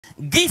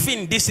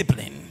Giving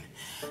discipline.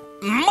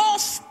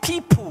 Most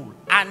people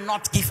are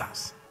not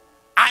givers.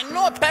 I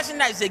know a person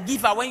that is a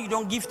giver when you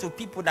don't give to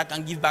people that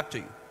can give back to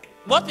you.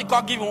 What we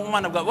call giving,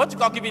 woman of God, what we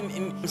call giving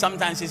in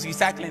sometimes is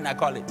recycling, I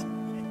call it.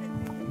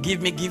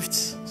 Give me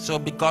gifts, so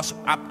because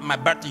at my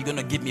birthday you're going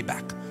to give me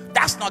back.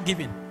 That's not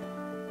giving.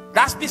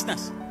 That's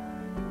business.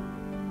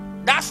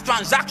 That's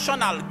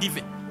transactional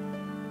giving.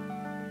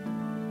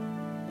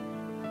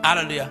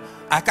 Hallelujah.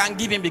 I can't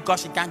give him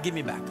because he can't give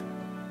me back.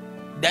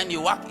 Then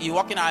you walk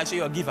in and say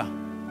you're a giver.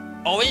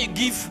 Or when you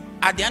give,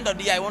 at the end of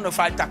the year, I want to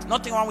file tax.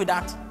 Nothing wrong with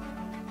that.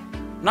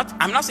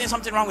 I'm not saying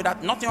something wrong with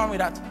that. Nothing wrong with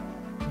that.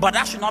 But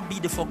that should not be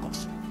the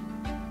focus.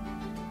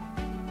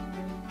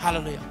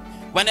 Hallelujah.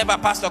 Whenever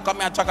pastor come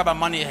here and talk about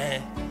money,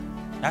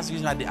 that's the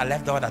reason I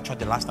left the other church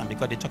the last time,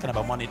 because they're talking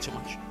about money too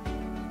much.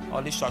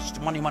 All this church,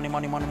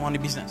 money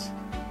business.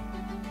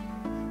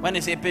 When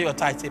they say pay your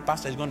tithe, say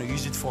pastor is going to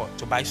use it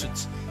to buy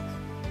suits.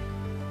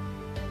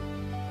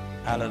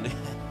 Hallelujah.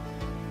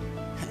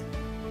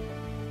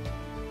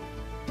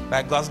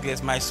 By God's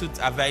grace, my suits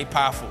are very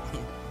powerful.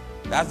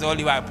 That's the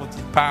only way I put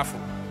it, powerful.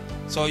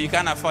 So you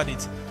can't afford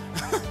it.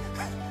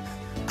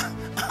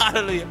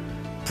 Hallelujah.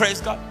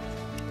 Praise God.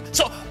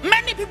 So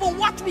many people,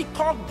 what we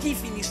call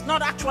giving is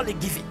not actually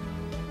giving.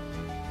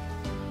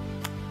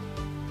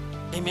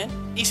 Amen.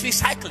 It's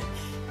recycling.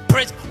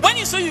 Praise. When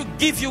you say you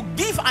give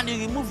and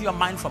you remove your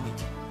mind from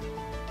it.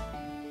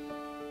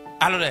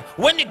 Hallelujah.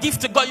 When you give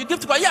to God, you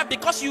give to God. Yeah,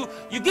 because you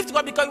give to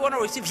God because you want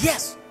to receive.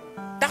 Yes,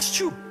 that's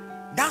true.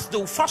 That's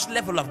the first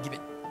level of giving.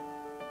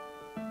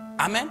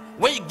 Amen.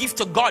 When you give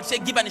to God, say,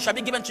 give and it shall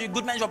be given to you.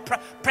 Good measure,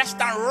 pressed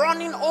down,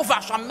 running over,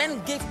 shall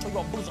men give to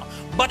your bosom.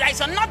 But there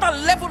is another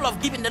level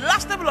of giving. The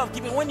last level of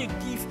giving, when you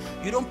give,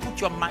 you don't put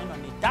your mind on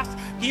it. That's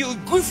you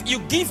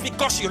give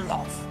because you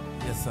love.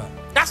 Yes, sir.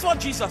 That's what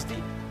Jesus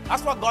did.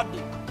 That's what God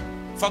did.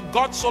 For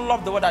God so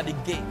loved the world that he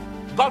gave.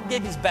 God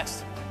gave his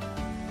best.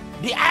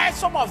 The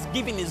essence of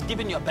giving is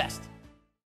giving your best.